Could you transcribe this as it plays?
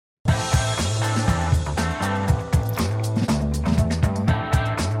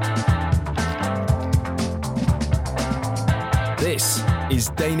is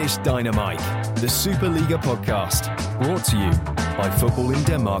Danish Dynamite, the Superliga podcast, brought to you by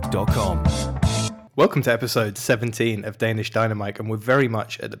footballindenmark.com. Welcome to episode 17 of Danish Dynamite, and we're very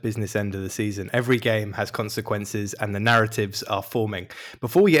much at the business end of the season. Every game has consequences and the narratives are forming.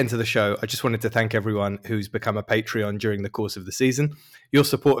 Before we get into the show, I just wanted to thank everyone who's become a Patreon during the course of the season. Your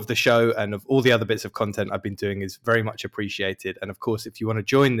support of the show and of all the other bits of content I've been doing is very much appreciated. And of course, if you want to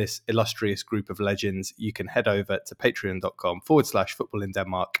join this illustrious group of legends, you can head over to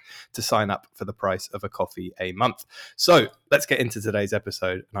patreon.com/footballindenmark to sign up for the price of a coffee a month. So let's get into today's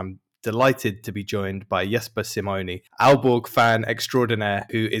episode. And I'm delighted to be joined by Jesper Simoni, AaB's fan extraordinaire,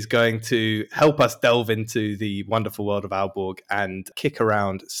 who is going to help us delve into the wonderful world of AaB's and kick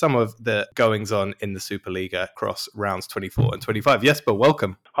around some of the goings on in the Superliga across rounds 24 and 25. Jesper,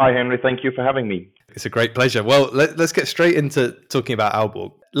 welcome. Hi, Henry. Thank you for having me. It's a great pleasure. Well, let's get straight into talking about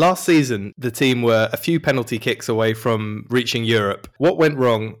AaB's. Last season, the team were a few penalty kicks away from reaching Europe. What went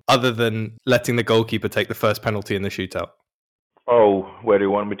wrong other than letting the goalkeeper take the first penalty in the shootout? Oh, where do you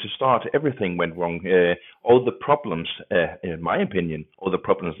want me to start? Everything went wrong. All the problems, in my opinion, all the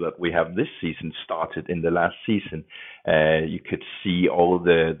problems that we have this season started in the last season. You could see all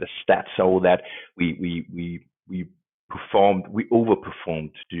the stats, all that we performed, we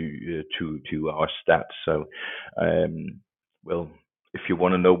overperformed to our stats. So, well, if you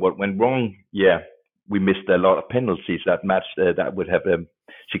want to know what went wrong, yeah, we missed a lot of penalties that match that would have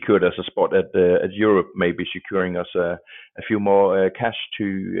secured us a spot at Europe, maybe securing us a few more cash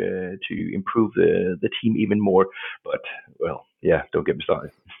to improve the team even more. But, well, yeah, don't get me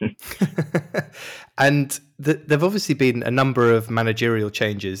started. And there've obviously been a number of managerial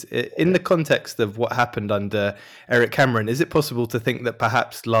changes. In the context of what happened under Erik Cameron, is it possible to think that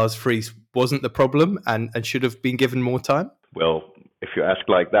perhaps Lars Friis wasn't the problem and should have been given more time? Well, if you ask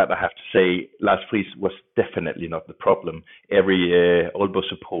like that, I have to say Lars Friis was definitely not the problem. Every AaB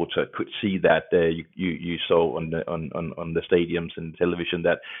supporter could see that. You saw on the stadiums and television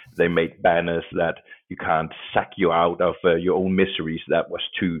that they made banners that you can't sack you out of your own miseries. That was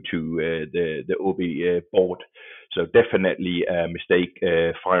to the AaB board. So definitely a mistake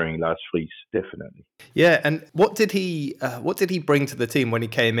firing Lars Friis, definitely. Yeah, and what did he bring to the team when he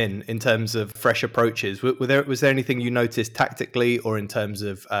came in terms of fresh approaches? Was there anything you noticed tactically or in terms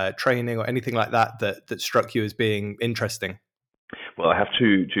of training or anything like that struck you as being interesting? Well, I have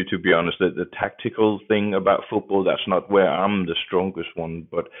to be honest, that the tactical thing about football, that's not where I'm the strongest one.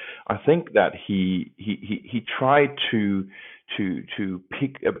 But I think that he tried to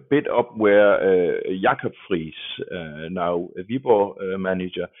pick a bit up where Jakob Friis, now Viborg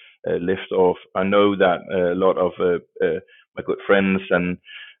manager, left off. I know that a lot of my good friends and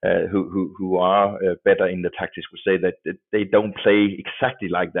who are better in the tactics would say that they don't play exactly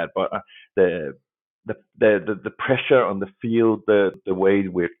like that, but the pressure on the field, the way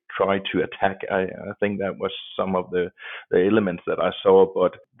we try to attack, I think that was some of the elements that I saw.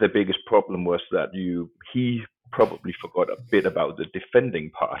 But the biggest problem was that he probably forgot a bit about the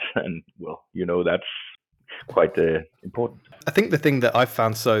defending part, and well, that's quite important. I think the thing that I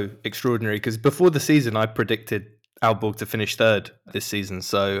found so extraordinary, because before the season I predicted AaB to finish third this season,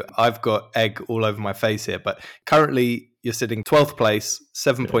 so I've got egg all over my face here, but currently you're sitting 12th place,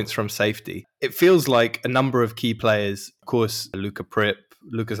 7 points from safety. It feels like a number of key players, of course, Luca Prip,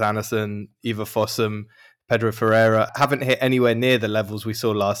 Lucas Andersson, Ivar Fossum, Pedro Ferreira, haven't hit anywhere near the levels we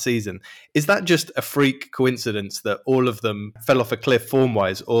saw last season. Is that just a freak coincidence that all of them fell off a cliff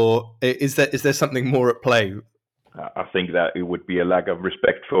form-wise, or is there something more at play? I think that it would be a lack of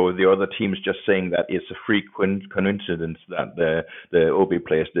respect for the other teams just saying that it's a frequent coincidence that the AaB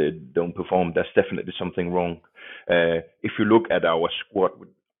players don't perform. There's definitely something wrong. If you look at our squad,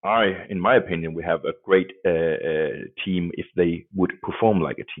 in my opinion, we have a great team if they would perform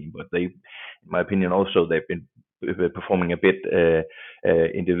like a team. But in my opinion, also they've been performing a bit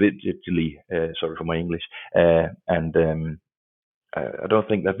individually. Sorry for my English. I don't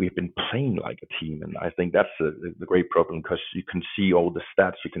think that we've been playing like a team, and I think that's the great problem, because you can see all the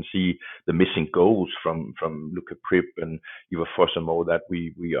stats, you can see the missing goals from Luca Prip and Ivar Fossum, all that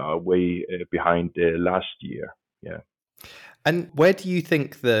we are way behind last year. Yeah. And where do you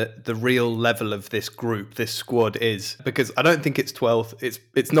think the real level of this group, this squad is? Because I don't think it's 12th,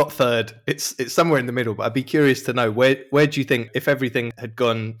 it's not third, it's somewhere in the middle. But I'd be curious to know where do you think, if everything had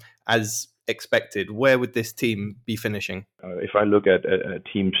gone as expected, where would this team be finishing? If I look at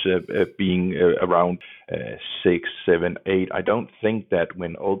teams being around 6, 7, 8, I don't think that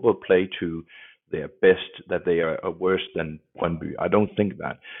when AaB play to their best that they are worse than Brøndby. I don't think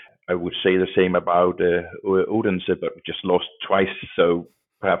that. I would say the same about Odense, but we just lost twice. So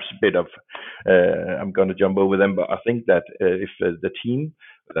perhaps a bit of, I'm going to jump over them, but I think that if the team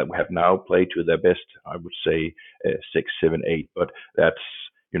that we have now play to their best, I would say 6, 7, 8, but that's,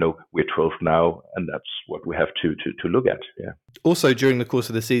 we're 12th now, and that's what we have to look at. Yeah. Also, during the course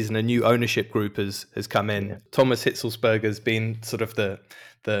of the season, a new ownership group has come in. Yeah. Thomas Hitzelsberger's been sort of the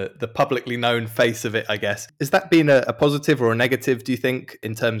publicly known face of it, I guess. Has that been a positive or a negative, do you think,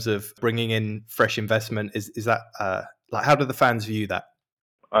 in terms of bringing in fresh investment? Is that like, how do the fans view that?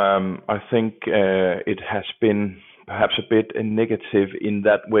 I think it has been perhaps a bit negative in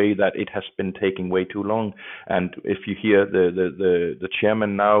that way that it has been taking way too long. And if you hear the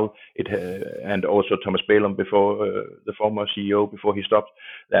chairman now, and also Thomas Bælum before, the former CEO, before he stopped,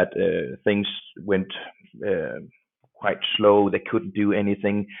 that things went quite slow. They couldn't do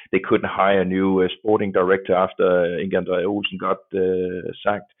anything. They couldn't hire a new sporting director after Inge André Olsen got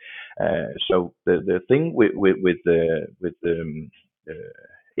sacked. So the thing with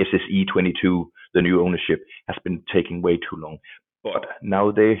SSE 22, the new ownership, has been taking way too long. But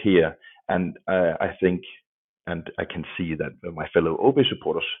now they're here, and I think, and I can see that my fellow AaB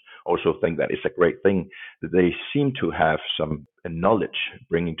supporters also think that it's a great thing. They seem to have some knowledge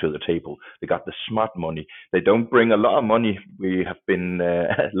bringing to the table. They got the smart money. They don't bring a lot of money. We have been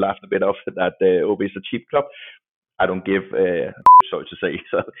laughed a bit off that AaB is a cheap club. I don't give so to say.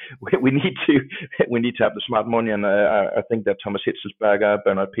 So we need to have the smart money, and I think that Thomas Hitzelsberger,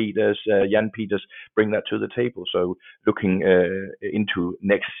 Bernard Peters, Jan Peters bring that to the table. So looking into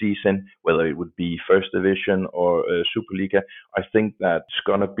next season, whether it would be First Division or Superliga, I think that's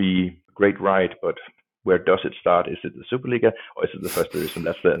gonna be a great ride. But where does it start? Is it the Superliga or is it the First Division?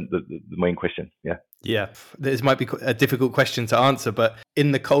 That's the main question. Yeah. Yeah, this might be a difficult question to answer, but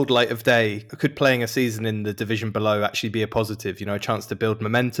in the cold light of day, could playing a season in the division below actually be a positive? A chance to build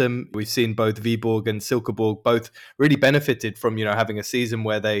momentum. We've seen both Viborg and Silkeborg both really benefited from, having a season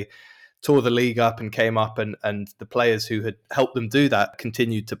where they tore the league up and came up, and the players who had helped them do that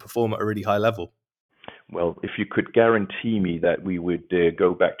continued to perform at a really high level. Well, if you could guarantee me that we would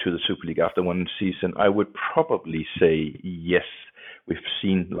go back to the Superliga after one season, I would probably say yes. We've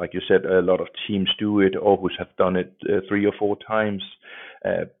seen, like you said, a lot of teams do it. Aarhus have done it 3 or 4 times.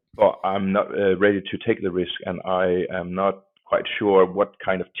 But I'm not ready to take the risk, and I am not quite sure what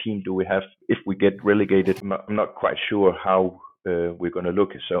kind of team do we have if we get relegated. I'm not quite sure how we're going to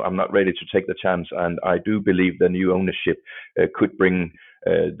look. So I'm not ready to take the chance, and I do believe the new ownership could bring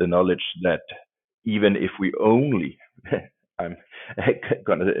the knowledge that even if we only I'm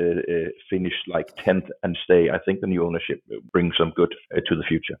gonna finish like 10th and stay, I think the new ownership will bring some good to the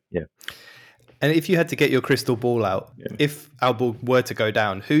future. Yeah. And if you had to get your crystal ball out, if Aalborg were to go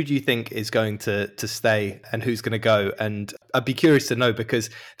down, who do you think is going to stay and who's going to go? And I'd be curious to know, because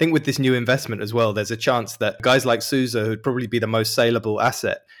I think with this new investment as well, there's a chance that guys like Sousa, who'd probably be the most saleable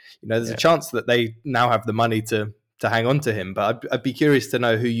asset, there's a chance that they now have the money to hang on to him. But I'd be curious to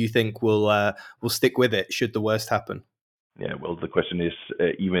know who you think will stick with it should the worst happen. Yeah, well, the question is,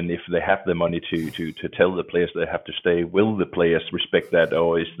 even if they have the money to tell the players they have to stay, will the players respect that,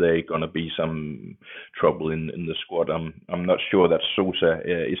 or is there going to be some trouble in the squad? I'm not sure that Sousa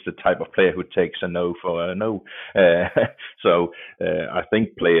is the type of player who takes a no for a no. So I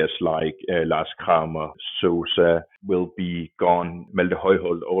think players like Lars Kramer, Sousa will be gone. Malte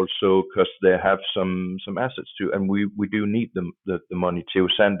Højhold also, because they have some assets too, and we do need the money. Theo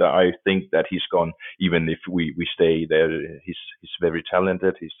Sander, I think that he's gone, even if we stay there. He's very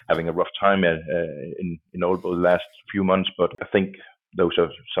talented. He's having a rough time in Aalborg the last few months, but I think those are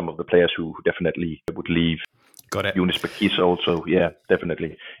some of the players who definitely would leave. Got it. Jonas Hagemann also, yeah,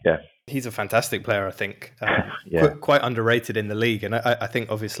 definitely, yeah. He's a fantastic player, I think. Yeah. Quite underrated in the league, and I think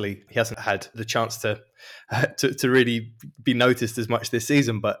obviously he hasn't had the chance to really be noticed as much this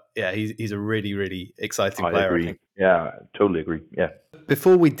season. But yeah, he's a really, really exciting player. Agree. I think. Yeah, totally agree. Yeah.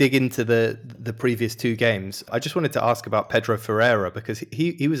 Before we dig into the previous 2 games, I just wanted to ask about Pedro Ferreira, because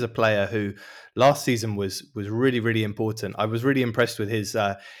he was a player who last season was really, really important. I was really impressed with his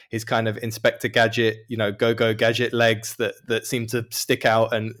kind of Inspector Gadget, go Gadget legs that seem to stick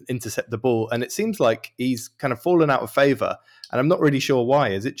out and intercept the ball. And it seems like he's kind of fallen out of favour, and I'm not really sure why.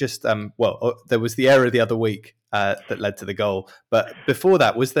 Is it just there was the error the other week that led to the goal, but before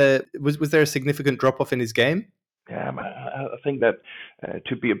that, was there a significant drop off in his game? Yeah, I think that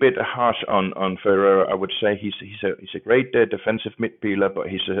to be a bit harsh on Ferreira, I would say he's a great defensive midfielder, but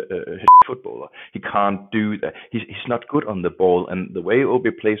he's a footballer. He can't do that. He's not good on the ball, and the way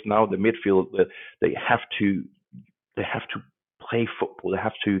AaB plays now, the midfield, they have to play football. They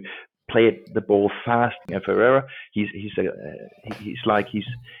have to play the ball fast. And Ferreira, he's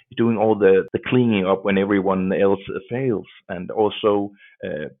doing all the cleaning up when everyone else fails, and also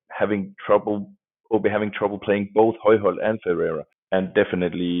having trouble playing both Højhold and Ferreira. And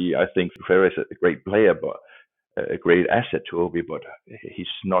definitely, I think Ferreira is a great player, but a great asset to OB, but he's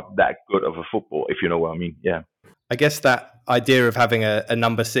not that good of a football, if you know what I mean. Yeah. I guess that idea of having a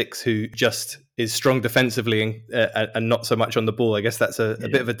number 6 who just is strong defensively and not so much on the ball, I guess that's a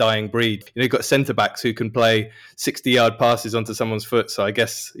bit of a dying breed. You've got centre backs who can play 60-yard passes onto someone's foot. So I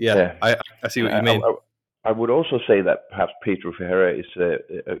guess, I see what you mean. I would also say that perhaps Pedro Ferreira is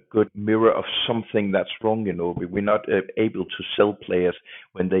a good mirror of something that's wrong in OB. We're not able to sell players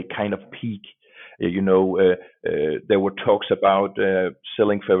when they kind of peak. There were talks about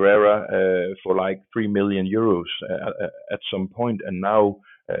selling Ferreira for like 3 million euros at some point, and now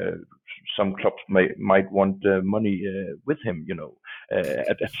some clubs might want money with him.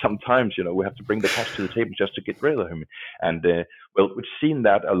 At some times, we have to bring the cash to the table just to get rid of him. And we've seen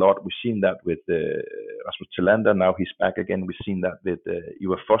that a lot. We've seen that with Rasmus Tillander. Now he's back again. We've seen that with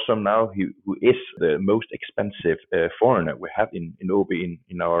Ivar Fossum now, who is the most expensive foreigner we have in OB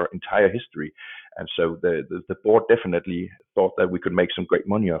in our entire history. And so the board definitely thought that we could make some great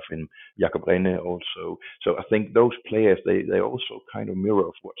money off him. Jakob Rene also. So I think those players, they also kind of mirror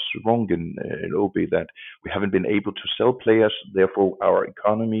of what's wrong in OB, that we haven't been able to sell players. Therefore, our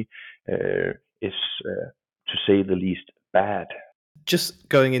economy is, to say the least, bad. Just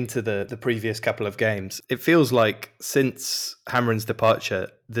going into the previous couple of games, it feels like since Hamren's departure,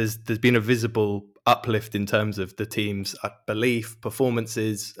 there's been a visible uplift in terms of the team's belief,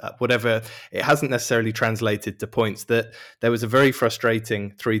 performances, whatever. It hasn't necessarily translated to points. That there was a very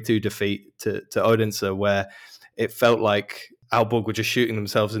frustrating 3-2 defeat to Odense, where it felt like Aalborg were just shooting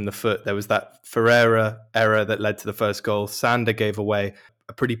themselves in the foot. There was that Ferreira error that led to the first goal. Sander gave away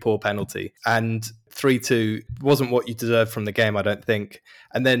a pretty poor penalty, and 3-2 wasn't what you deserved from the game, I don't think.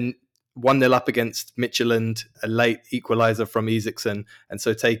 And then 1-0 up against Midtjylland, a late equaliser from Isaacson, and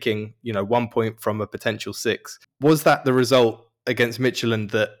so taking 1 point from a potential 6. Was that the result against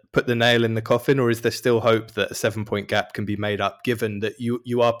Midtjylland that put the nail in the coffin, or is there still hope that a 7-point gap can be made up, given that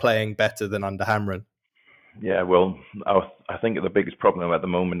you are playing better than under Hamren? Yeah, well, I think the biggest problem at the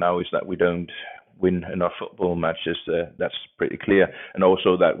moment now is that we don't win enough football matches. That's pretty clear, and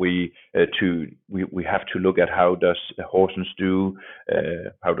also that we have to look at how does Horsens do,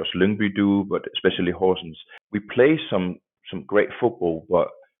 how does Lyngby do, but especially Horsens. We play some great football, but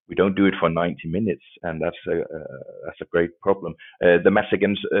we don't do it for 90 minutes, and that's a great problem. The match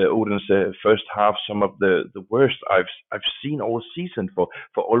against Odense, first half, some of the worst I've seen all season for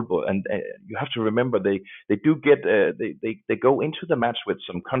Aalborg, and you have to remember they do get they go into the match with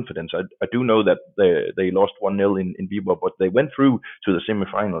some confidence. I do know that they lost 1-0 in Viborg, but they went through to the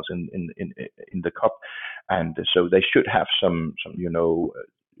semifinals in the cup, and so they should have some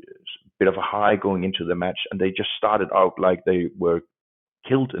bit of a high going into the match, and they just started out like they were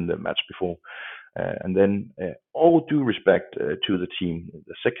killed in the match before. And then all due respect to the team,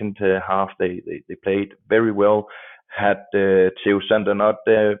 the second half they played very well. Had Theo Sander not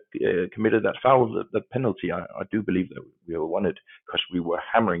committed that foul, that penalty, I do believe that we would have won it, because we were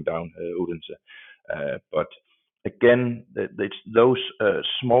hammering down Odense. But again, it's those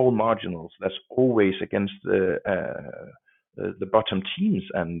small marginals that's always against the bottom teams,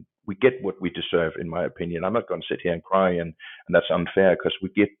 and we get what we deserve, in my opinion. I'm not going to sit here and cry, and that's unfair, because we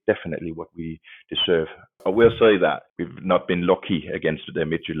get definitely what we deserve. I will say that we've not been lucky against the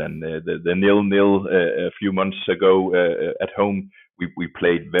Midtjylland. The 0-0 a few months ago at home, we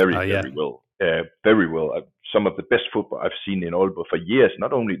played very well. Very well. Some of the best football I've seen in Aalborg for years.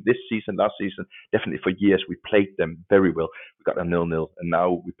 Not only this season, last season, definitely for years. We played them very well. We got a 0-0, and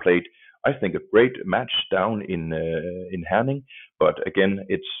now we played, I think, a great match down in Herning. But again,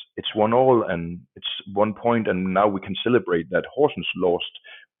 it's 1-1 and it's 1 point, and now we can celebrate that Horsens lost,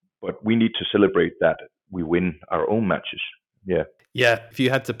 but we need to celebrate that we win our own matches. Yeah. Yeah. If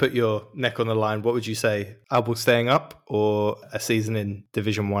you had to put your neck on the line, what would you say? Aalborg staying up or a season in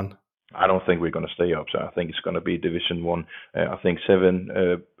Division 1? I don't think we're going to stay up. So I think it's going to be Division 1. I think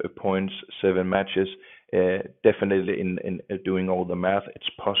 7 points, 7 matches. Definitely in doing all the math, it's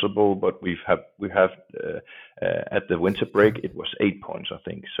possible, but we have at the winter break it was 8 points, I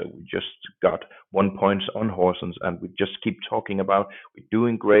think. So we just got 1 point on Horsens, and we just keep talking about we're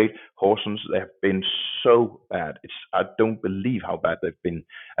doing great. Horsens, they have been so bad. I don't believe how bad they've been,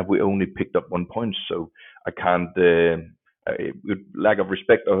 and we only picked up 1 point. So I can't. With lack of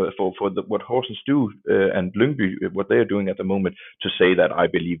respect for what Horsens do and Lyngby, what they are doing at the moment, to say that I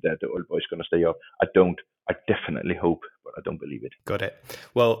believe that the Aalborg is going to stay up. I don't. I definitely hope, but I don't believe it. Got it.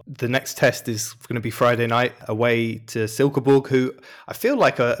 Well, the next test is going to be Friday night away to Silkeborg, who I feel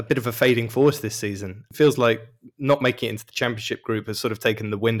like a bit of a fading force this season. It feels like not making it into the championship group has sort of taken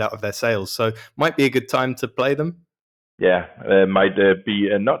the wind out of their sails. So might be a good time to play them. Yeah, might be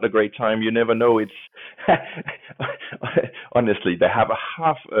not a great time. You never know. It's honestly, they have a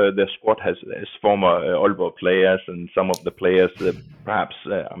half their squad has former Aalborg players, and some of the players perhaps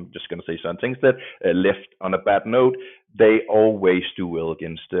I'm just going to say some things that left on a bad note. They always do well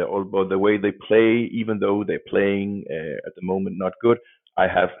against Aalborg. The way they play, even though they're playing at the moment not good, I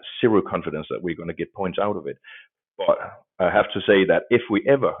have zero confidence that we're going to get points out of it. But I have to say that if we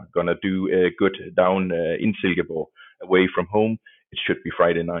ever gonna do good down in Silkeborg away from home, it should be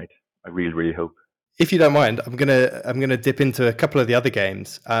Friday night. I really, really hope. If you don't mind, I'm gonna dip into a couple of the other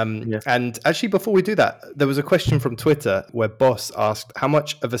games. And actually, before we do that, there was a question from Twitter where Boss asked, "How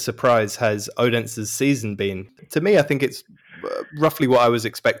much of a surprise has Odense's season been?" To me, I think it's roughly what I was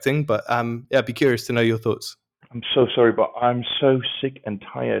expecting, but I'd be curious to know your thoughts. I'm so sorry, but I'm so sick and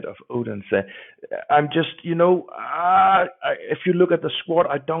tired of Odense. I'm just, if you look at the squad,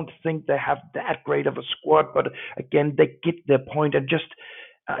 I don't think they have that great of a squad. But again, they get their point, and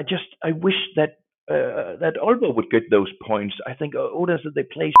I wish that that Aalborg would get those points. I think Odense,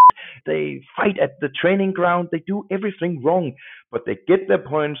 they fight at the training ground, they do everything wrong, but they get their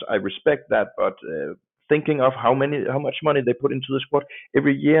points. I respect that, but thinking of how much money they put into the squad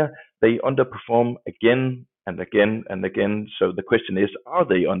every year, they underperform again and again and again. So the question is, are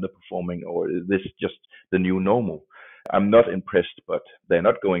they underperforming, or is this just the new normal? I'm not impressed, but they're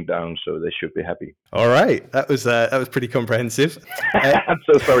not going down, so they should be happy. All right, that was pretty comprehensive. I'm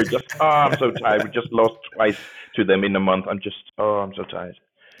so sorry. I'm so tired. We just lost twice to them in a month. I'm so tired.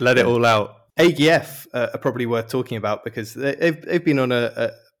 Let it all out. AGF are probably worth talking about because they've been on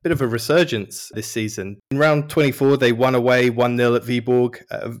a bit of a resurgence this season. In round 24, they won away 1-0 at Viborg.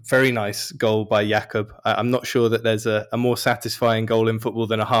 A very nice goal by Jakob. I'm not sure that there's a more satisfying goal in football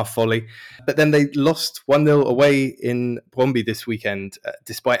than a half volley. But then they lost 1-0 away in Brøndby this weekend,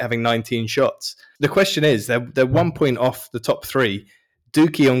 despite having 19 shots. The question is, they're 1 point off the top three.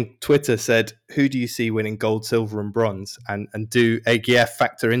 Dookie on Twitter said, "Who do you see winning gold, silver and bronze? And do AGF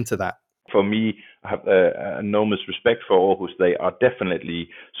factor into that?" For me, I have enormous respect for Aarhus. They are definitely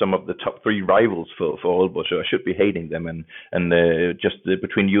some of the top three rivals for Aalborg, so I should be hating them. And just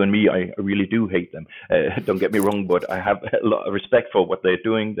between you and me, I really do hate them. Don't get me wrong, but I have a lot of respect for what they're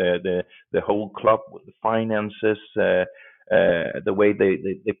doing. The whole club with the finances, the way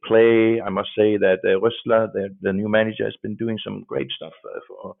they play. I must say that Rösler, the new manager, has been doing some great stuff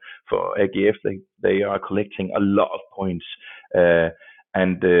for AGF. They are collecting a lot of points,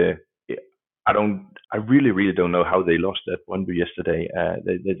 and I really don't know how they lost that one yesterday.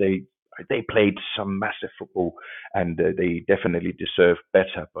 They played some massive football, and they definitely deserve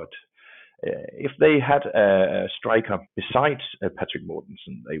better. But if they had a striker besides Patrick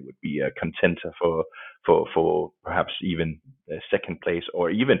Mortensen, they would be a contender for perhaps even second place, or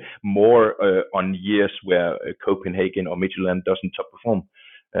even more on years where Copenhagen or Midtjylland doesn't top perform.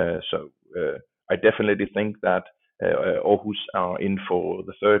 So I definitely think that Aarhus are in for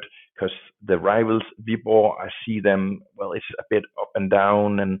the third, because the rivals Viborg, I see them, well, it's a bit up and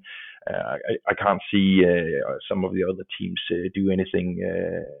down, and I can't see some of the other teams do anything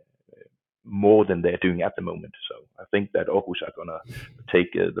more than they're doing at the moment. So I think that Aarhus are gonna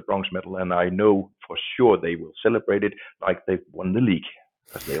take the bronze medal, and I know for sure they will celebrate it like they've won the league,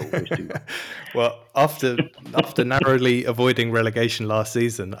 as they always do. Well, after narrowly avoiding relegation last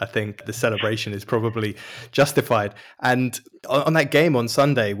season, I think the celebration is probably justified. And on that game on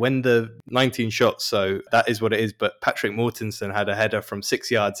Sunday, when the 19 shots, so that is what it is, but Patrick Mortensen had a header from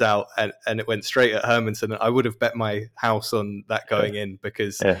 6 yards out, and it went straight at Hermansen. I would have bet my house on that going in,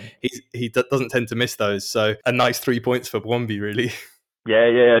 because he doesn't tend to miss those. So a nice 3 points for Brøndby, really.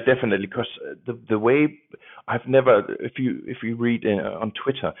 Yeah, definitely. Because the way I've never, if you read on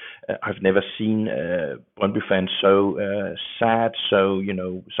Twitter, I've never seen Brøndby fans so sad, so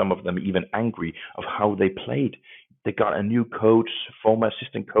some of them even angry of how they played. They got a new coach, former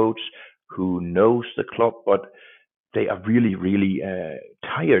assistant coach, who knows the club, but they are really, really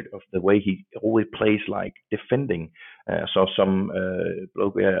tired of the way he always plays, like defending. I saw some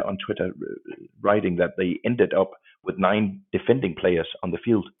bloke on Twitter writing that they ended up with 9 defending players on the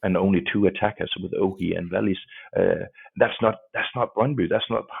field and only 2 attackers with Ohi and Wallis. That's not Brøndby. That's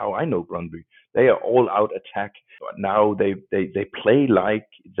not how I know Brøndby. They are all out attack. But now they play like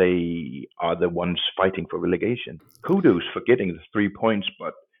they are the ones fighting for relegation. Kudos for getting the 3 points,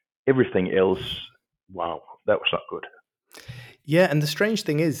 but everything else, wow, that was not good. Yeah, and the strange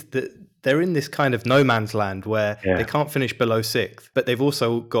thing is that they're in this kind of no man's land where they can't finish below sixth, but they've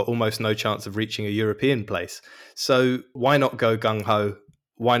also got almost no chance of reaching a European place. So why not go gung-ho?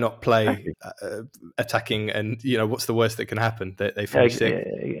 Why not play attacking? And, what's the worst that can happen? They finish sixth.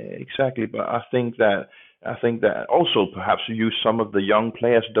 Exactly. But I think that also perhaps some of the young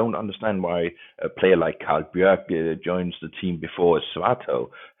players don't understand why a player like Carl Björk joins the team before Svato,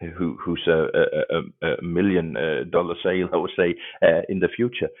 who's a $1 million sale, I would say, in the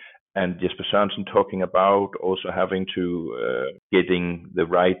future. And Jesper Sørensen talking about also having to getting the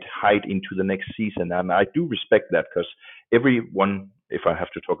right height into the next season. And I do respect that, because everyone, if I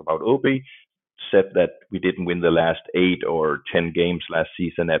have to talk about AaB, said that we didn't win the last 8 or 10 games last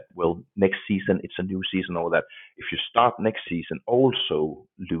season. Next season, it's a new season, all that. If you start next season also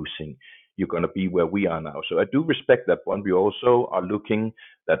losing, you're going to be where we are now. So I do respect that one. We also are looking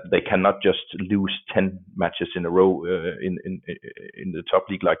that they cannot just lose 10 matches in a row in the top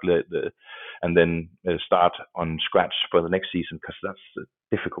league and then start on scratch for the next season, because that's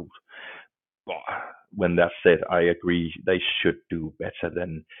difficult. But when that's said, I agree they should do better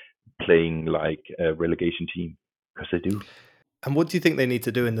than playing like a relegation team, because they do. And what do you think they need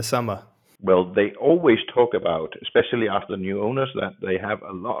to do in the summer? Well, they always talk about, especially after new owners, that they have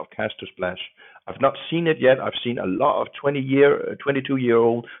a lot of cash to splash. I've not seen it yet. I've seen a lot of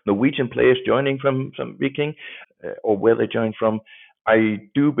 22-year-old Norwegian players joining from Viking, or where they joined from. I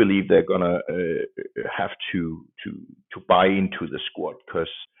do believe they're gonna have to buy into the squad, because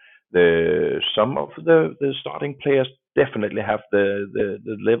some of the starting players definitely have the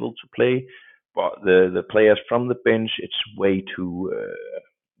level to play, but the players from the bench, it's way too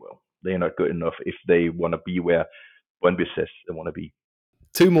they're not good enough if they want to be where Brøndby says they want to be.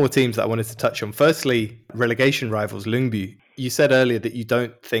 Two more teams that I wanted to touch on. Firstly, relegation rivals Lyngby. You said earlier that you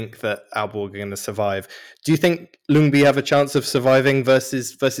don't think that Aalborg are going to survive. Do you think Lyngby have a chance of surviving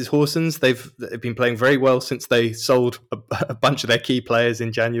versus Horsens? They've been playing very well since they sold a bunch of their key players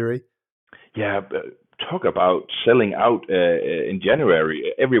in January. Yeah, talk about selling out in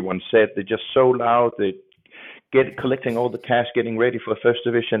January. Everyone said they just sold out. They collecting all the cash, getting ready for first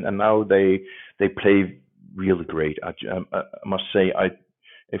division, and now they play really great. I must say,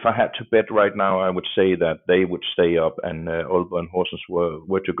 if I had to bet right now, I would say that they would stay up, and Aalborg and Horsens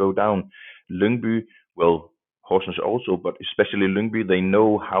were to go down. Lyngby, well, Horsens also, but especially Lyngby, they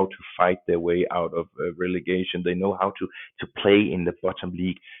know how to fight their way out of relegation. They know how to play in the bottom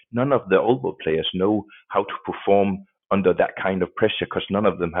league. None of the Aalborg players know how to perform under that kind of pressure, because none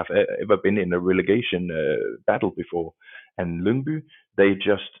of them have ever been in a relegation battle before. And Lyngby, they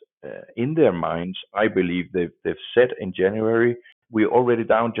just, in their minds, I believe they've said in January, we're already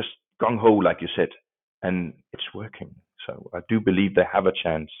down, just gung-ho, like you said, and it's working. So I do believe they have a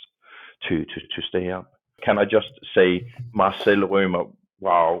chance to stay up. Can I just say, Marcel Römer,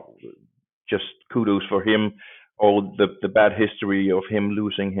 wow, just kudos for him. All the bad history of him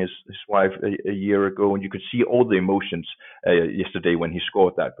losing his wife a year ago, and you could see all the emotions yesterday when he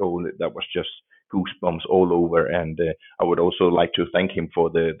scored that goal. That was just goosebumps all over. And I would also like to thank him for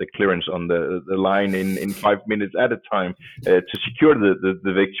the clearance on the line in 5 minutes at a time to secure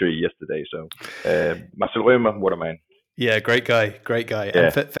the victory yesterday. So Marcel Römer, what a man. Yeah, great guy. Yeah.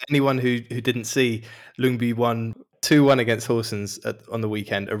 And for anyone who didn't see, Lyngby won 2-1 against Horsens on the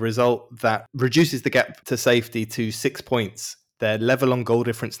weekend, a result that reduces the gap to safety to 6 points. They're level on goal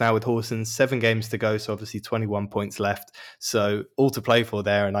difference now with Horsens, 7 games to go, so obviously 21 points left. So all to play for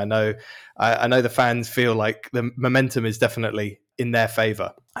there, and I know the fans feel like the momentum is definitely in their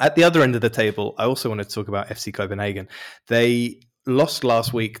favour. At the other end of the table, I also wanted to talk about FC Copenhagen. They lost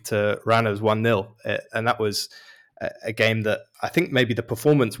last week to Randers 1-0, and that was a game that I think maybe the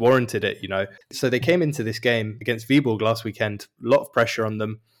performance warranted it, So they came into this game against Viborg last weekend, a lot of pressure on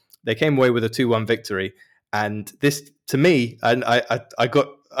them. They came away with a 2-1 victory. And this, to me, and I got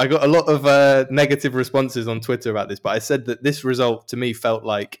a lot of negative responses on Twitter about this, but I said that this result to me felt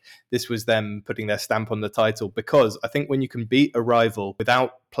like this was them putting their stamp on the title, because I think when you can beat a rival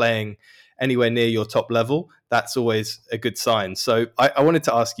without playing anywhere near your top level, that's always a good sign. So I wanted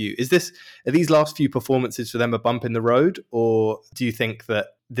to ask you, are these last few performances for them a bump in the road, or do you think that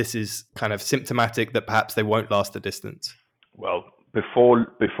this is kind of symptomatic that perhaps they won't last the distance? Well, before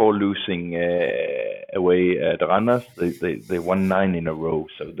losing away at Randers, they won 9 in a row,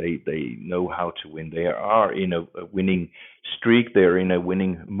 so they know how to win. They are in a winning streak. They're in a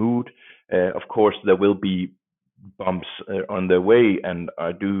winning mood. Of course, there will be bumps on their way, and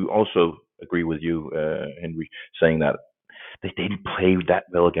I do also agree with you, Henry, saying that they didn't play that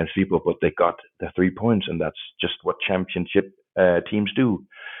well against Viborg, but they got the 3 points, and that's just what championship teams do.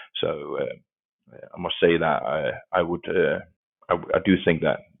 So I must say that I would I do think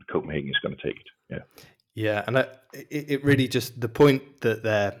that Copenhagen is going to take it. Yeah. Yeah, and it really just, the point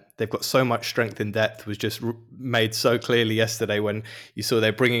that they've got so much strength in depth was just made so clearly yesterday when you saw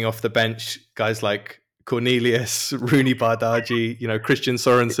they're bringing off the bench guys like Cornelius, Rooney Bardaji, Christian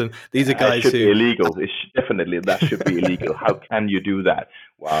Sorensen. These are guys it should who be illegal. That should be illegal. How can you do that?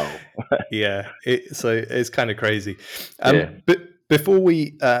 Wow. Yeah, so it's kind of crazy. Yeah. But before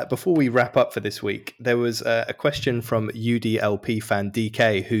we wrap up for this week, there was a question from UDLP fan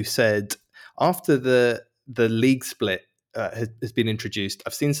DK who said, after the league split has been introduced,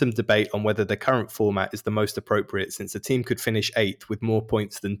 I've seen some debate on whether the current format is the most appropriate, since a team could finish 8th with more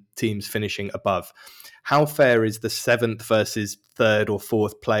points than teams finishing above. How fair is the 7th versus 3rd or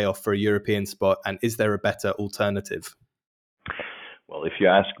 4th playoff for a European spot, and is there a better alternative? Well, if you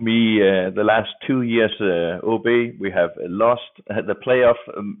ask me, the last 2 years, AaB, we have lost the playoff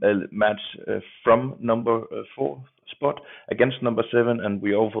match from number 4 spot against number 7, and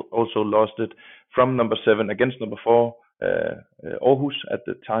we also lost it from number 7 against number 4, Aarhus at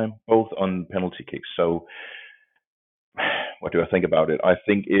the time, both on penalty kicks. So, what do I think about it? I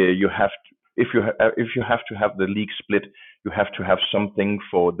think you have to, if you have to have the league split, you have to have something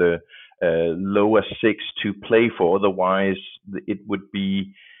for the lower 6 to play for. Otherwise, it would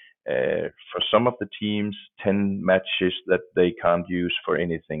be for some of the teams 10 matches that they can't use for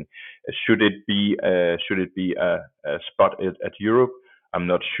anything. Should it be a spot at Europe? I'm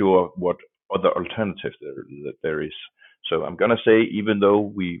not sure what other alternatives there is. So I'm gonna say, even though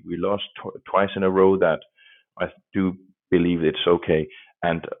we lost twice in a row, that I do believe it's okay.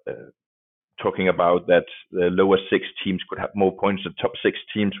 And talking about that the lower 6 teams could have more points than top 6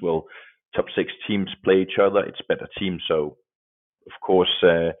 teams. Well, top 6 teams play each other. It's better teams. So, of course,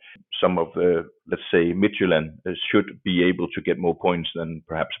 some of the, let's say, Midtjylland should be able to get more points than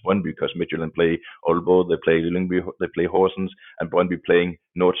perhaps Brøndby, because Midtjylland play Aalborg, they play Lyngby, they play Horsens, and Brøndby playing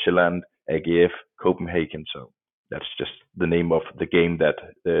Nordsjælland, AGF, Copenhagen. So that's just the name of the game that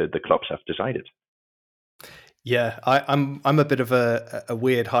the clubs have decided. Yeah, I'm a bit of a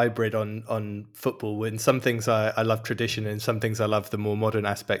weird hybrid on football. In some things I love tradition, and in some things I love the more modern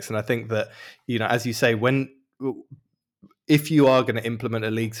aspects. And I think that, as you say, if you are going to implement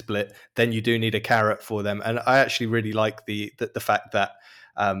a league split, then you do need a carrot for them. And I actually really like the fact that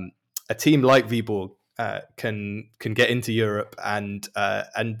a team like Viborg can get into Europe, and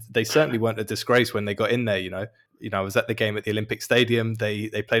they certainly weren't a disgrace when they got in there. I was at the game at the Olympic Stadium.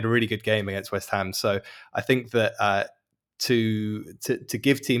 They played a really good game against West Ham. So I think that to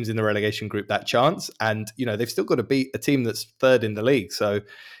give teams in the relegation group that chance, and they've still got to beat a team that's 3rd in the league. So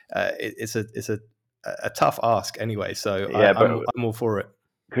it's a tough ask anyway. So yeah, I'm all for it.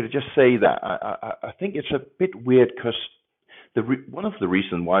 Could I just say that I think it's a bit weird, because one of the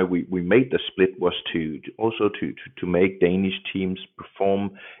reasons why we made the split was to make Danish teams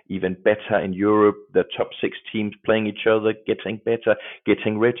perform even better in Europe. The top 6 teams playing each other, getting better,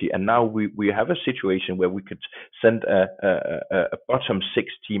 getting ready. And now we have a situation where we could send a bottom 6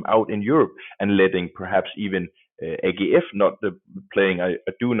 team out in Europe and letting perhaps even AGF not playing. I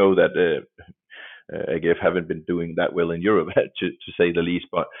do know that AGF haven't been doing that well in Europe, to say the least.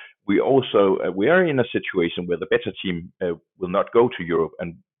 But we are in a situation where the better team will not go to Europe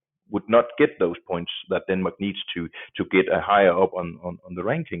and would not get those points that Denmark needs to get a higher up on the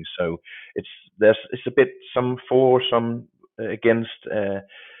rankings. So it's a bit some for, some against.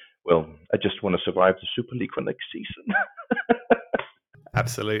 Well, I just want to survive the Super League for next season.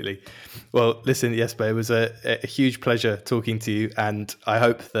 Absolutely. Well, listen, Jesper, it was a huge pleasure talking to you, and I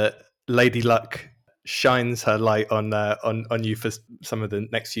hope that Lady Luck shines her light on you for some of the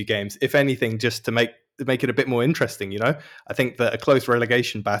next few games, if anything, just to make it a bit more interesting. I think that a close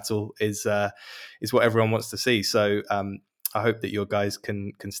relegation battle is what everyone wants to see. So I hope that your guys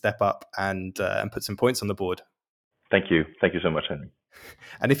can step up and put some points on the board. Thank you so much, Henry.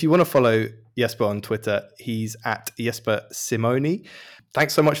 And if you want to follow Jesper on Twitter, he's at Jesper Simoni.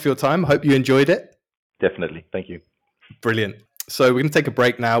 Thanks so much for your time. Hope you enjoyed it. Definitely. Thank you. Brilliant. So we're going to take a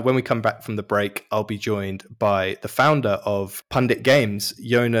break now. When we come back from the break, I'll be joined by the founder of Pundit Games,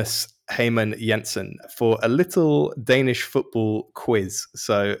 Jonas Hagemann Jensen, for a little Danish football quiz.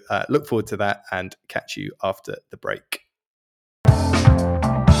 So look forward to that, and catch you after the break.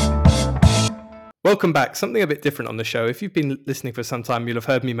 Welcome back. Something a bit different on the show. If you've been listening for some time, you'll have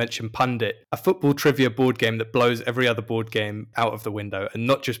heard me mention Pundit, a football trivia board game that blows every other board game out of the window. And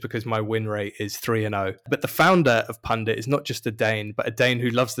not just because my win rate is 3-0. But the founder of Pundit is not just a Dane, but a Dane who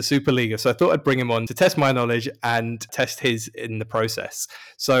loves the Superliga. So I thought I'd bring him on to test my knowledge and test his in the process.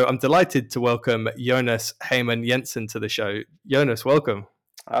 So I'm delighted to welcome Jonas Hagemann Jensen to the show. Jonas, welcome.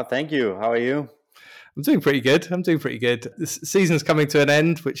 Thank you. How are you? I'm doing pretty good. This season's coming to an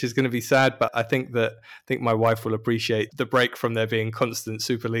end, which is going to be sad, but I think my wife will appreciate the break from there being constant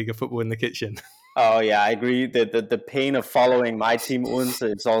Superliga football in the kitchen. Oh yeah, I agree. The pain of following my team Odense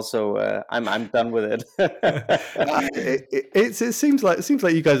is also I'm done with it. It seems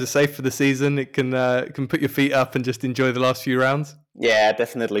like you guys are safe for the season. It can put your feet up and just enjoy the last few rounds. Yeah,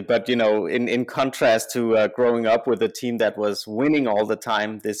 definitely. But in contrast to growing up with a team that was winning all the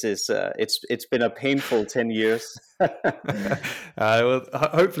time, this is it's been a painful 10 years. Well,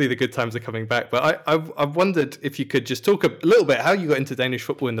 hopefully the good times are coming back. But I wondered if you could just talk a little bit how you got into Danish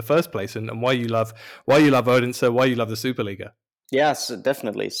football in the first place, and why you love Odense, why you love the Superliga. Yes,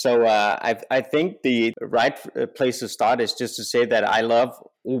 definitely. So I think the right place to start is just to say that I love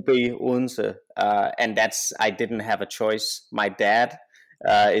AaB Odense, and I didn't have a choice. My dad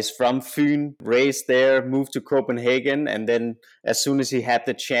is from Fyn, raised there, moved to Copenhagen, and then as soon as he had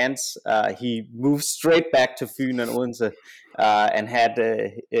the chance, he moved straight back to Fyn and Odense, and had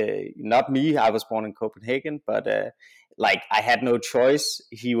not me. I was born in Copenhagen, but like I had no choice.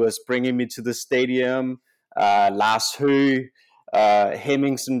 He was bringing me to the stadium. Lars Høgh,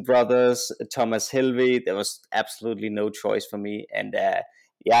 Hemmingsen brothers, Thomas Helveg. There was absolutely no choice for me, and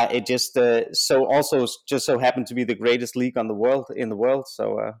it just just so happened to be the greatest league in the world.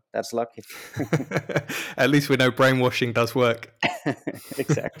 So that's lucky. At least we know brainwashing does work.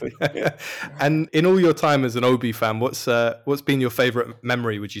 Exactly. And in all your time as an AaB fan, what's been your favorite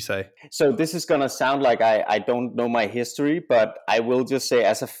memory, would you say? So this is gonna sound like I don't know my history, but I will just say,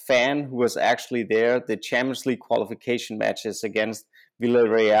 as a fan who was actually there, the Champions League qualification matches against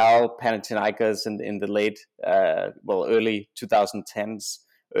Villarreal, Panathinaikos in the late early 2010s,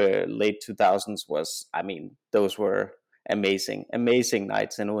 late 2000s was, I mean, those were amazing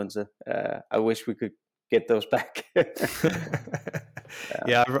nights in Odense. I wish we could get those back.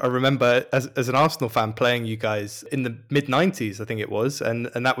 Yeah, I remember as an Arsenal fan playing you guys in the mid-90s, I think it was, and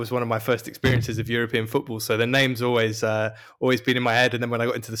that was one of my first experiences of European football. So the name's always been in my head, and then when I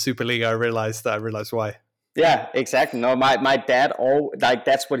got into the Superliga, I realized why. Yeah, exactly. No, my dad,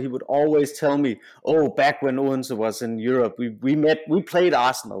 that's what he would always tell me. Oh, back when Odense was in Europe, we played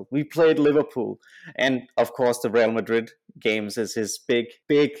Arsenal, we played Liverpool, and of course the Real Madrid games is his big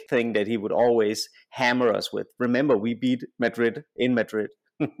thing that he would always hammer us with. Remember, we beat Madrid in Madrid.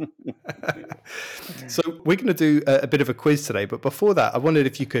 So we're going to do a bit of a quiz today, but before that, I wondered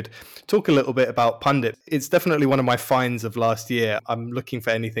if you could talk a little bit about Pundit. It's definitely one of my finds of last year. I'm looking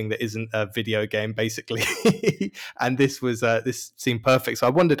for anything that isn't a video game, basically, and this seemed perfect. So I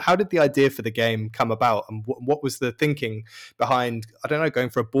wondered, how did the idea for the game come about, and what was the thinking behind, I don't know,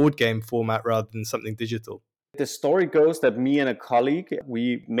 going for a board game format rather than something digital? The story goes that me and a colleague,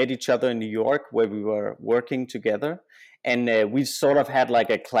 we met each other in New York where we were working together. And we sort of had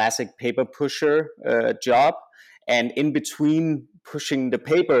like a classic paper pusher job. And in between pushing the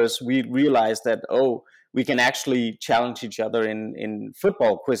papers, we realized that, we can actually challenge each other in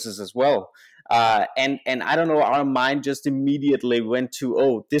football quizzes as well. And I don't know, our mind just immediately went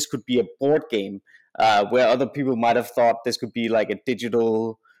to, this could be a board game, where other people might have thought this could be like a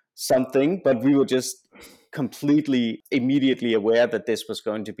digital something, but we were just completely immediately aware that this was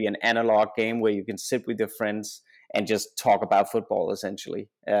going to be an analog game where you can sit with your friends and just talk about football, essentially.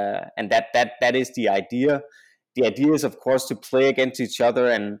 And that is the idea. The idea is, of course, to play against each other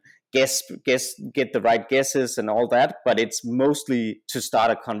and get the right guesses and all that. But it's mostly to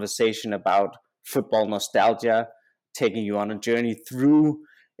start a conversation about football nostalgia, taking you on a journey through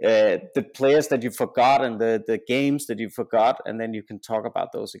the players that you forgot and the games that you forgot, and then you can talk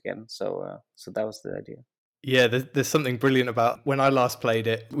about those again. So that was the idea. Yeah, there's something brilliant about when I last played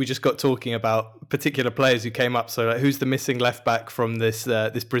it. We just got talking about particular players who came up. So, like, who's the missing left back from this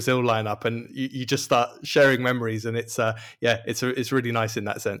Brazil lineup, and you just start sharing memories, and it's really nice in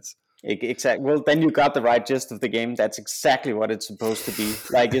that sense. Exactly. Well, then you got the right gist of the game. That's exactly what it's supposed to be.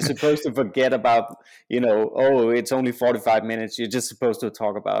 Like, you're supposed to forget about, it's only 45 minutes. You're just supposed to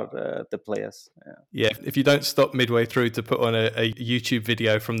talk about the players. Yeah. If you don't stop midway through to put on a YouTube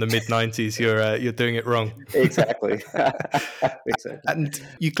video from the mid-90s, you're doing it wrong. Exactly. Exactly. And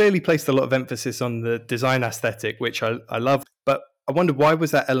you clearly placed a lot of emphasis on the design aesthetic, which I love. But I wonder, why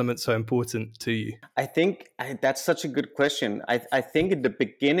was that element so important to you? I think that's such a good question. I think in the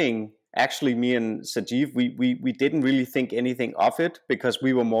beginning, actually, me and Sajeev, we didn't really think anything of it because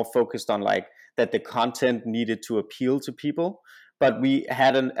we were more focused on like that the content needed to appeal to people. But we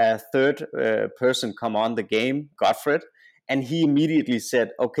had a third person come on the game, Godfred, and he immediately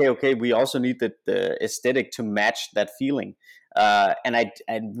said, okay, we also need the aesthetic to match that feeling.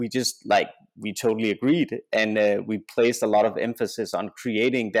 And we totally agreed, and we placed a lot of emphasis on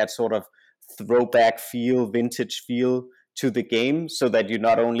creating that sort of throwback feel, vintage feel to the game, so that you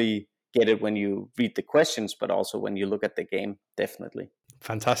not only get it when you read the questions, but also when you look at the game, definitely.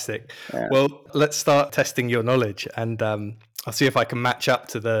 Fantastic. Yeah. Well, let's start testing your knowledge, and I'll see if I can match up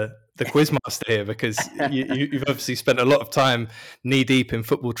to the quizmaster here, because you've obviously spent a lot of time knee deep in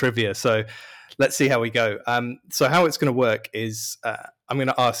football trivia. So let's see how we go. So how it's going to work is I'm going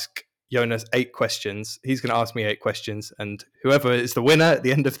to ask Jonas 8 questions. He's going to ask me 8 questions, and whoever is the winner at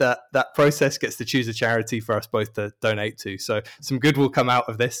the end of that process gets to choose a charity for us both to donate to. So some good will come out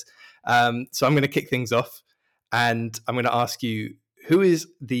of this. So I'm going to kick things off, and I'm going to ask you, who is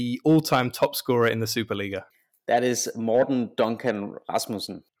the all-time top scorer in the Superliga? That is Morten Duncan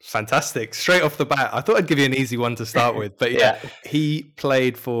Rasmussen. Fantastic. Straight off the bat, I thought I'd give you an easy one to start with. But yeah, he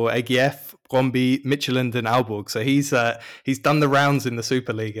played for AGF, Brøndby, Midtjylland and Aalborg. So he's done the rounds in the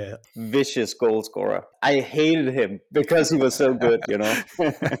Superliga. Vicious goal scorer. I hated him because he was so good, you know.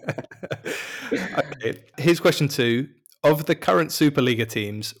 Okay. Here's question 2. Of the current Superliga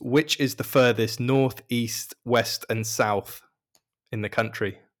teams, which is the furthest north, east, west and south in the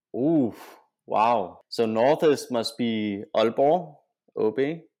country? Ooh, wow. So northest must be Aalborg,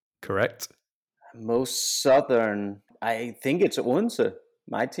 AaB. Correct. Most southern, I think it's Odense,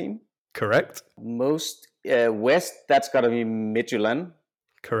 my team. Correct. Most west, that's got to be Midtjylland.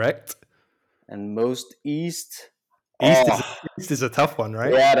 Correct. And most east... East is a tough one,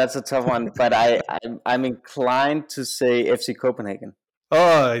 right? Yeah, that's a tough one. But I'm inclined to say FC Copenhagen.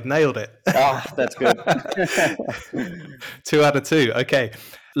 Oh, I nailed it. Oh, that's good. 2 out of 2. Okay.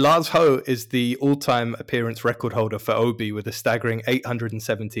 Lars Ho is the all-time appearance record holder for AaB with a staggering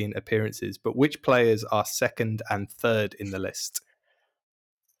 817 appearances. But which players are second and third in the list?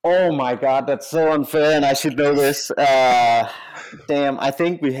 Oh my God, that's so unfair, and I should know this. Damn, I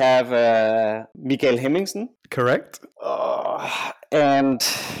think we have Michael Hemmingsen. Correct. And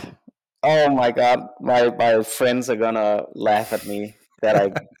oh my God, my friends are gonna laugh at me that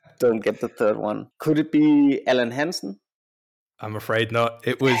I don't get the third one. Could it be Allan Hansen? I'm afraid not.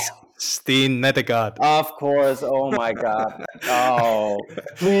 It was Steen Nedergaard. Of course. Oh my God. Oh,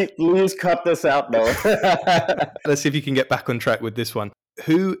 please cut this out, though. Let's see if you can get back on track with this one.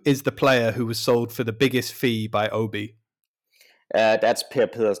 Who is the player who was sold for the biggest fee by AaB? That's Per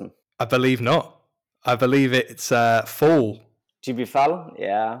Pedersen. I believe not. I believe it's Fall. GB Fall?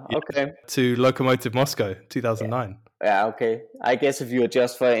 Yeah, okay. To Lokomotiv Moscow, 2009. Yeah, okay. I guess if you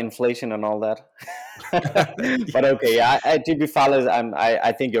adjust for inflation and all that. But okay, yeah, GB Fall is,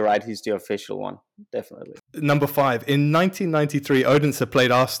 I think you're right, he's the official one, definitely. Number 5. In 1993, Odense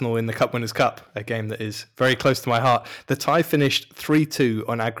played Arsenal in the Cup Winners' Cup, a game that is very close to my heart. The tie finished 3-2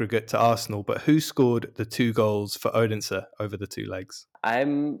 on aggregate to Arsenal, but who scored the 2 goals for Odense over the 2 legs?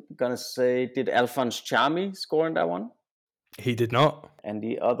 I'm going to say, did Alphonse Charmy score in that one? He did not. And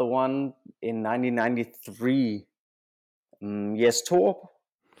the other one in 1993, yes, Torp?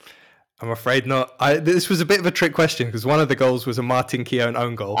 I'm afraid not. This was a bit of a trick question because one of the goals was a Martin Keown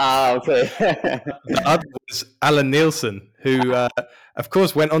own goal. Ah, okay. The other was Alan Nielsen, who, of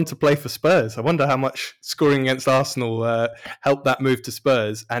course, went on to play for Spurs. I wonder how much scoring against Arsenal helped that move to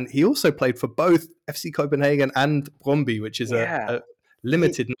Spurs. And he also played for both FC Copenhagen and Brøndby, which is a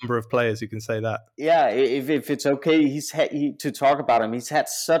limited number of players who can say that. Yeah, if it's okay, to talk about him. He's had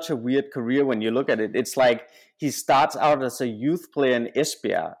such a weird career when you look at it. It's like he starts out as a youth player in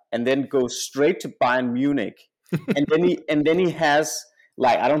Esbjerg and then goes straight to Bayern Munich, and then he has,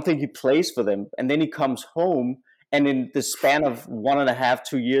 like, I don't think he plays for them, and then he comes home, and in the span of 1.5,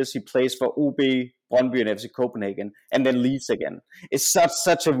 2 years, he plays for AaB, Brøndby, and FC Copenhagen, and then leaves again. It's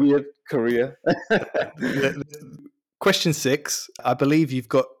such a weird career. Question 6. I believe you've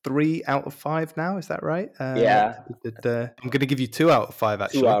got 3 out of 5 now. Is that right? Yeah. I'm going to give you 2 out of 5,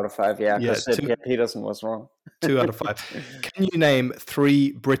 actually. 2 out of 5, yeah. Because Per Pedersen was wrong. 2 out of 5. Can you name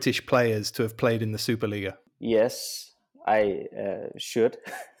 3 British players to have played in the Superliga? Yes, I should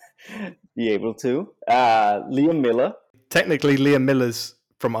be able to. Liam Miller. Technically, Liam Miller's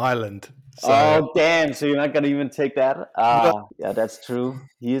from Ireland. So. Oh, damn. So you're not going to even take that? Yeah, that's true.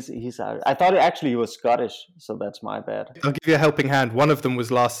 He's Irish. I thought actually he was Scottish, so that's my bad. I'll give you a helping hand. One of them was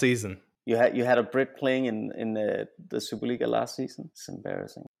last season. You had a Brit playing in the Superliga last season? It's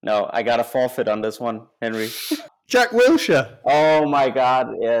embarrassing. No, I got a forfeit on this one, Henry. Jack Wilshere. Oh, my God,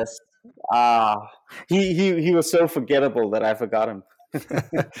 yes. He was so forgettable that I forgot him.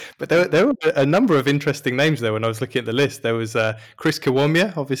 But there were a number of interesting names there when I was looking at the list. There was Chris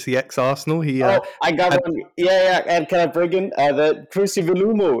Kiwomya, obviously ex-Arsenal. He I got one. Yeah. And can I bring in the Chrissy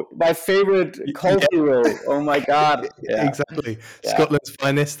Velumo, my favorite cult hero? Oh my God! Yeah. Exactly, Scotland's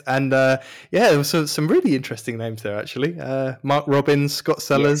finest, and there was some really interesting names there actually. Mark Robbins, Scott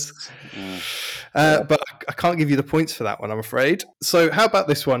Sellers. Yes. But I can't give you the points for that one, I'm afraid. So how about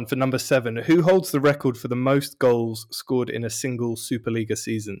this one for number 7? Who holds the record for the most goals scored in a single Superliga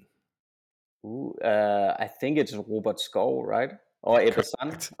season? I think it's Robert Skov, right? Or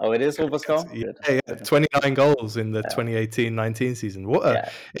Eberson? Oh, it is Robert Skov? Yeah, 29 goals in the 2018-19 season. What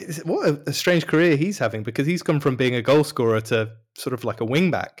a strange career he's having, because he's come from being a goal scorer to sort of like a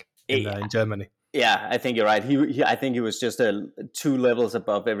wing back in Germany. Yeah, I think you're right. I think he was just 2 levels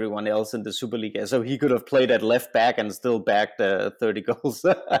above everyone else in the Superliga. So he could have played at left back and still bagged 30 goals.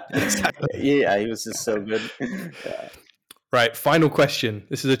 Exactly. Yeah, he was just so good. Right, final question.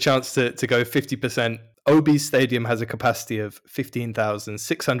 This is a chance to go 50%. AaB's stadium has a capacity of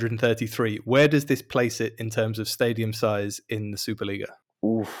 15,633. Where does this place it in terms of stadium size in the Superliga?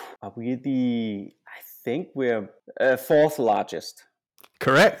 Are we I think we're 4th largest.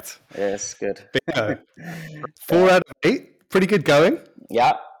 Correct. Yes, good. Bingo. 4 out of 8. Pretty good going.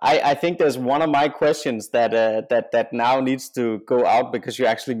 Yeah, I think there's one of my questions that now needs to go out because you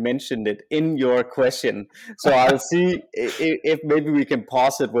actually mentioned it in your question. So I'll see if maybe we can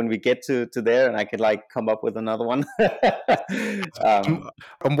pause it when we get to there, and I can come up with another one. I'm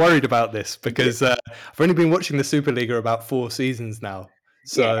worried about this because I've only been watching the Superliga about 4 seasons now.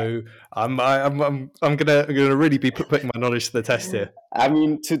 So I'm gonna really be putting my knowledge to the test here. I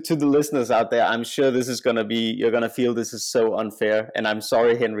mean, to the listeners out there, I'm sure this is gonna be, you're gonna feel this is so unfair, and I'm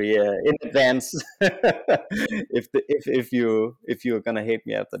sorry, Henry, in advance if you're gonna hate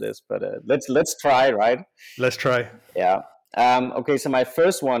me after this. But let's try, right? Let's try. Yeah. Okay. So my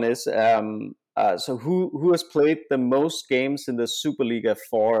first one is so who has played the most games in the Superliga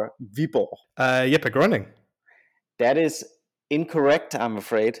for Viborg? Jesper Grønning. That is incorrect, I'm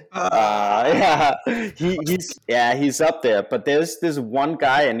afraid. He's up there, but there's this one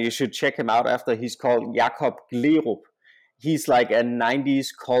guy, and you should check him out after. He's called Jakob Glerup. He's like a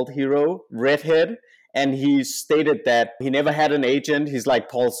 90s cult hero, redhead, and he stated that he never had an agent. He's like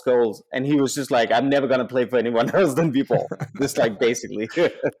Paul Scholes, and he was just like, I'm never going to play for anyone else than Viborg. Just like basically.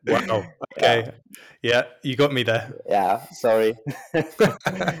 Wow. Okay. Yeah, you got me there. Yeah, sorry.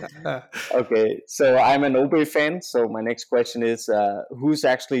 Okay, so I'm an AaB fan. So my next question is, who's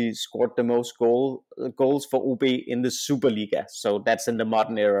actually scored the most goals for AaB in the Superliga? So that's in the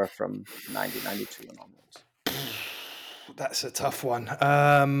modern era from 1992 and onwards. That's a tough one.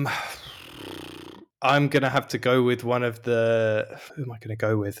 I'm going to have to go with one of the... Who am I going to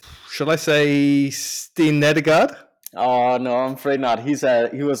go with? Shall I say Steen Nedergaard? Oh, no, I'm afraid not. He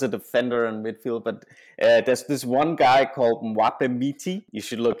was a defender in midfield, but there's this one guy called Mwape Miti. You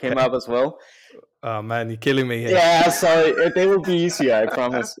should look him up as well. Oh, man, you're killing me here. Yeah, sorry. They will be easier, I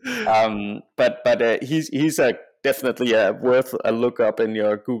promise. But he's definitely worth a look up in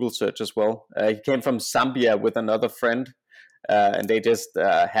your Google search as well. He came from Zambia with another friend. And they just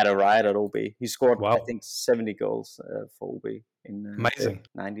had a riot at AaB. He scored, I think, 70 goals for AaB in the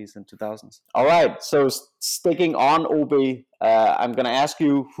 90s and 2000s. All right, so sticking on AaB, I'm going to ask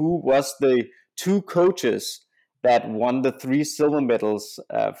you, who was the 2 coaches that won the 3 silver medals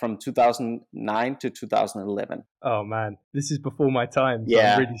from 2009 to 2011? Oh, man, this is before my time. So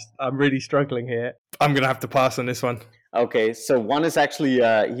yeah. I'm really struggling here. I'm going to have to pass on this one. Okay, so one is actually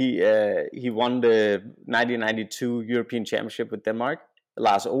he won the 1992 European Championship with Denmark,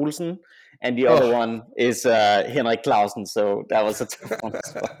 Lars Olsen, and the other one is Henrik Clausen. So that was a tough one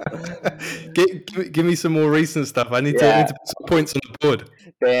as well. give me some more recent stuff. I need to put some points on the board.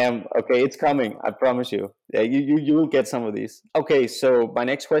 Damn. Okay, it's coming. I promise you. Yeah, you will get some of these. Okay, so my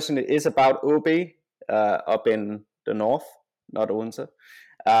next question is about AaB up in the north, not Odense.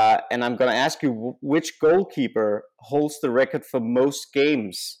 And I'm going to ask you, which goalkeeper holds the record for most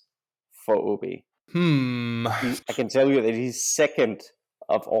games for AaB? I can tell you that he's second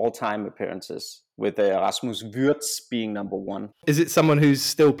of all-time appearances, with Rasmus Würz being number 1. Is it someone who's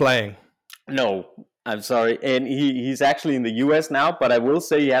still playing? No, I'm sorry. And he's actually in the US now, but I will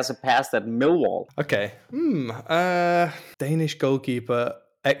say he has a past at Millwall. Okay. Danish goalkeeper,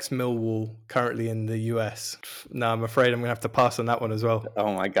 ex-Millwall, currently in the US. No, I'm afraid I'm going to have to pass on that one as well.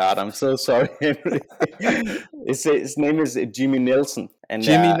 Oh my God, I'm so sorry, Henry. His name is Jimmy Nielsen. And,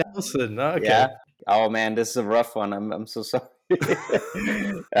 Jimmy Nielsen, okay. Yeah. Oh man, this is a rough one. I'm so sorry.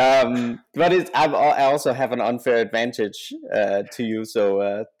 But I also have an unfair advantage to you,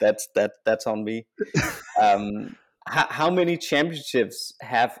 so that's on me. How many championships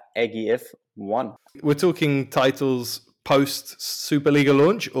have AaB won? We're talking titles post Superliga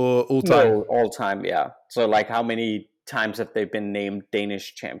launch or all time? No, all time, yeah. So like how many times have they been named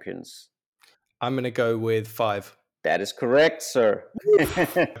Danish champions? I'm going to go with 5. That is correct, sir.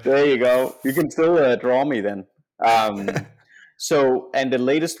 There you go. You can still draw me then. And the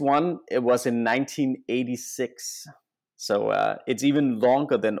latest one, it was in 1986. So it's even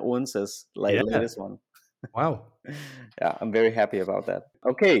longer than Odense's latest one. Wow. Yeah, I'm very happy about that.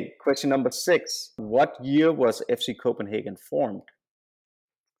 Okay, question number 6. What year was FC Copenhagen formed?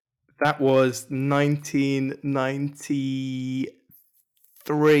 That was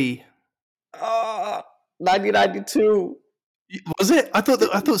 1993. 1992. Was it? I thought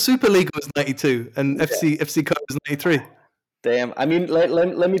Superliga was 92 and FC Cup was 93. Damn. I mean,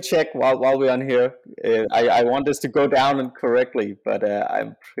 let me check while we're on here. I want this to go down and correctly, but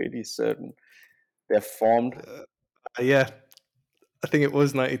I'm pretty certain they're formed. Yeah, I think it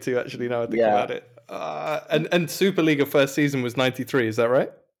was 92 actually, now I think about it. And Superliga first season was 93, is that right?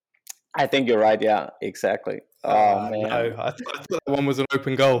 I think you're right, yeah, exactly. Oh, man. No, I thought that one was an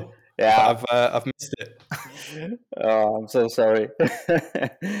open goal. Yeah. I've missed it. Oh, I'm so sorry.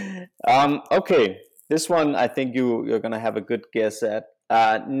 Okay, this one I think you're going to have a good guess at.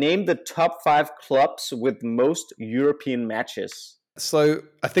 Name the top 5 clubs with most European matches. So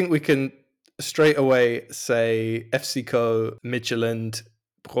I think we can straight away say FC Co, Midtjylland,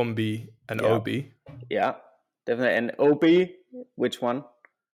 Brøndby, and AaB. Yeah, definitely. And AaB, which one?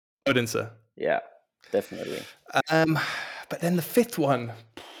 Odense. Yeah, definitely. But then the 5th one,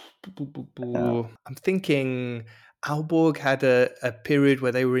 I'm thinking Aalborg had a period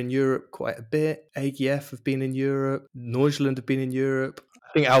where they were in Europe quite a bit. AGF have been in Europe. Nordjylland have been in Europe. I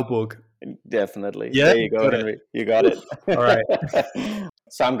think Aalborg. Definitely. Yeah, there you go, Henry. You got it. All right.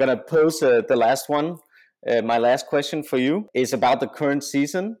 So I'm going to pose the last one. My last question for you is about the current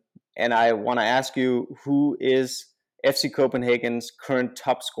season. And I want to ask you, who is FC Copenhagen's current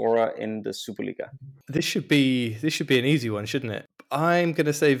top scorer in the Superliga? This should be an easy one, shouldn't it? I'm going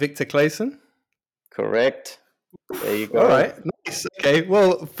to say Victor Claesson. Correct. There you go. All right. Nice. Okay.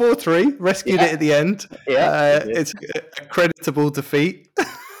 Well, 4-3. Rescued it at the end. Yeah. It's a creditable defeat.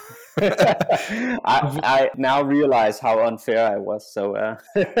 I now realize how unfair I was. So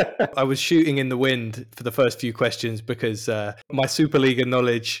I was shooting in the wind for the first few questions because my Superliga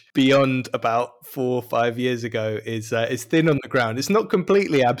knowledge beyond about 4 or 5 years ago is thin on the ground. It's not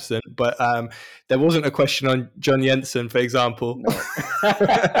completely absent, but there wasn't a question on John Jensen, for example. No.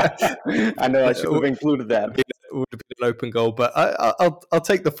 I know I should have included that. It would have been an open goal, but I'll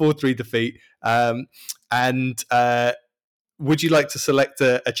take the 4-3 defeat. Would you like to select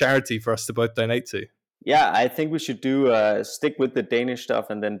a charity for us to both donate to? Yeah, I think we should do stick with the Danish stuff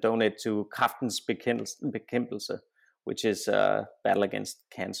and then donate to Kræftens Bekæmpelse, which is battle against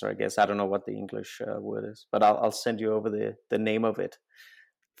cancer, I guess. I don't know what the English word is, but I'll send you over the name of it.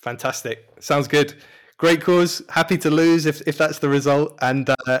 Fantastic. Sounds good. Great cause. Happy to lose if that's the result. And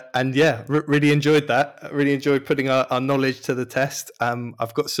yeah, really enjoyed that. Really enjoyed putting our knowledge to the test.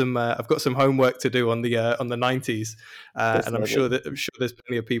 I've got some homework to do on the 90s, and I'm sure there's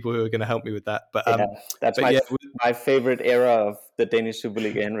plenty of people who are going to help me with that. But that's my favorite era of the Danish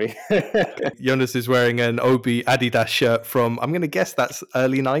Superliga, Henry. Jonas is wearing an AaB Adidas shirt from, I'm going to guess that's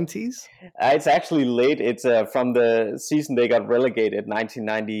early 90s. It's actually late. It's from the season they got relegated,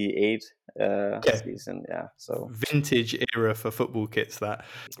 1998. Season, yeah. So vintage era for football kits. That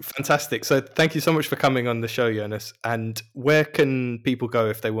fantastic. So thank you so much for coming on the show, Jonas. And where can people go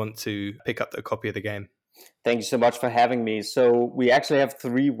if they want to pick up a copy of the game? Thank you so much for having me. So we actually have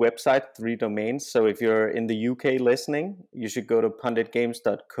 3 websites, 3 domains. So if you're in the UK listening, you should go to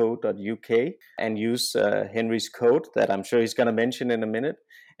punditgames.co.uk and use Henry's code that I'm sure he's going to mention in a minute.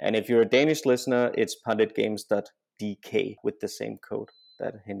 And if you're a Danish listener, it's punditgames.dk with the same code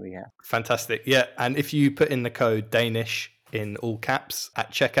that Henry has. Fantastic. Yeah. And if you put in the code Danish in all caps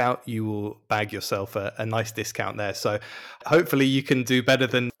at checkout, you will bag yourself a nice discount there. So hopefully you can do better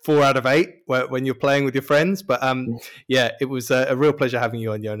than 4 out of 8 when you're playing with your friends. But yeah, it was a real pleasure having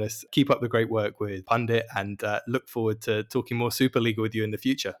you on, Jonas. Keep up the great work with Pundit and look forward to talking more Superliga with you in the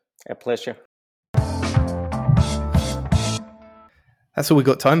future. A pleasure. That's all we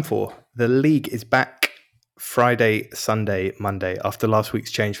got time for. The league is back Friday, Sunday, Monday after last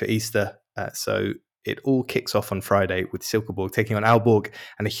week's change for Easter. So it all kicks off on Friday with Silkeborg taking on Aalborg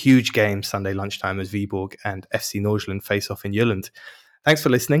and a huge game Sunday lunchtime as Viborg and FC Nordjylland face off in Jylland. Thanks for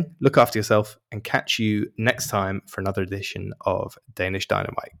listening. Look after yourself and catch you next time for another edition of Danish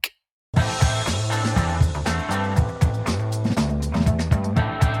Dynamite.